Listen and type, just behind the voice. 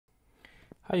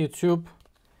Hi YouTube,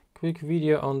 quick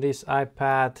video on this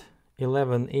iPad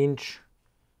 11-inch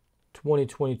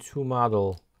 2022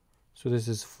 model. So this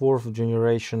is 4th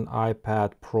generation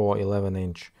iPad Pro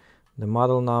 11-inch. The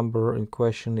model number in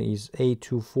question is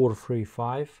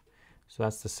A2435. So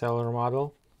that's the seller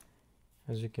model.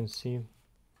 As you can see,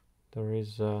 there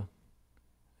is a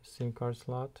SIM card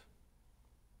slot.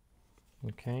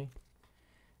 Okay,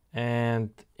 and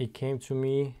it came to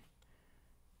me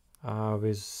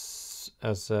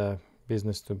as a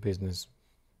business-to-business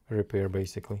repair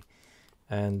basically,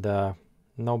 and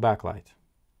no backlight.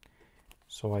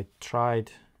 So I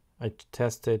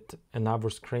tested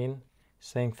another screen,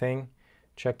 same thing,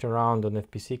 checked around on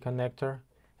FPC connector,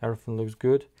 everything looks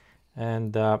good,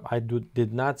 and I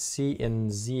did not see in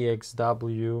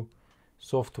ZXW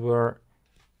software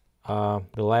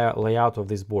the layout of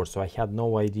this board, so I had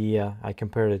no idea. I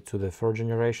compared it to the 3rd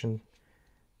generation,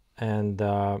 and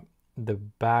the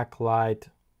backlight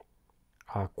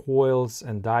coils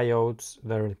and diodes,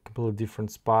 they're in a completely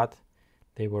different spot.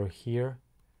 They were here,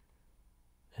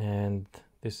 and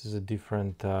this is a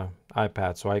different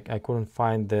iPad, so I couldn't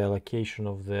find the location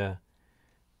of the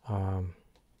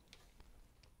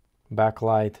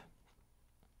backlight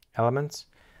elements,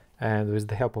 and with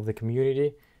the help of the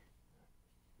community,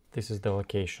 this is the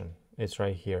location. It's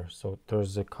right here. So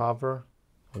there's a cover.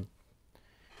 I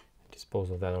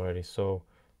disposed of that already. So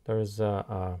there's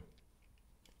a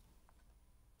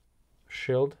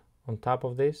shield on top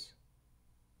of this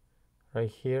right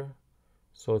here,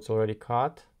 so it's already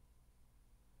caught.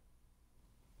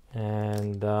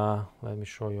 And let me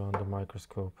show you on the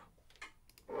microscope.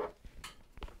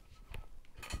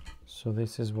 So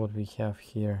this is what we have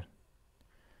here.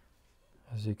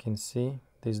 As you can see,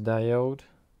 this diode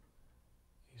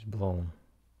is blown,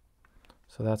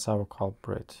 so that's our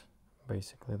culprit.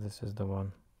 Basically, this is the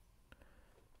one.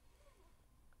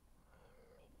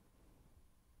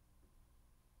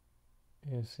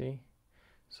 You see,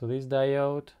 so this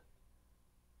diode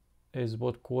is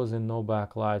what causing no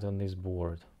backlight on this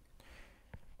board.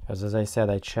 As I said,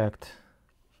 I checked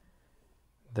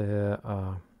the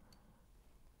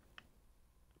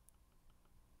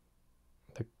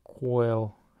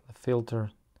coil, the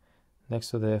filter next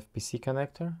to the FPC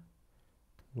connector.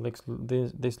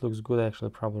 This looks good. I actually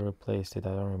probably replaced it,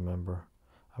 I don't remember.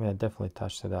 I mean, I definitely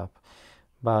touched it up,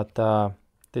 but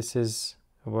this is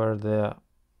where the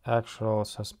actual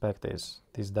suspect is,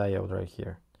 this diode right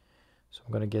here. So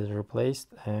I'm gonna get it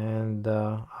replaced, and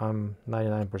I'm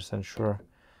 99% sure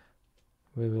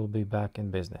we will be back in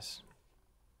business.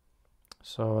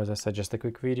 So as I said, just a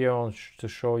quick video to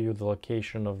show you the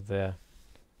location of the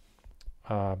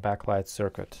backlight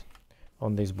circuit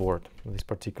on this board, this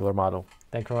particular model.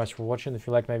 Thank you very much for watching. If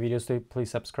you like my videos,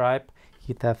 please subscribe,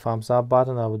 hit that thumbs up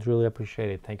button. I would really appreciate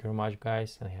it. Thank you very much,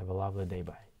 guys, and have a lovely day.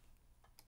 Bye.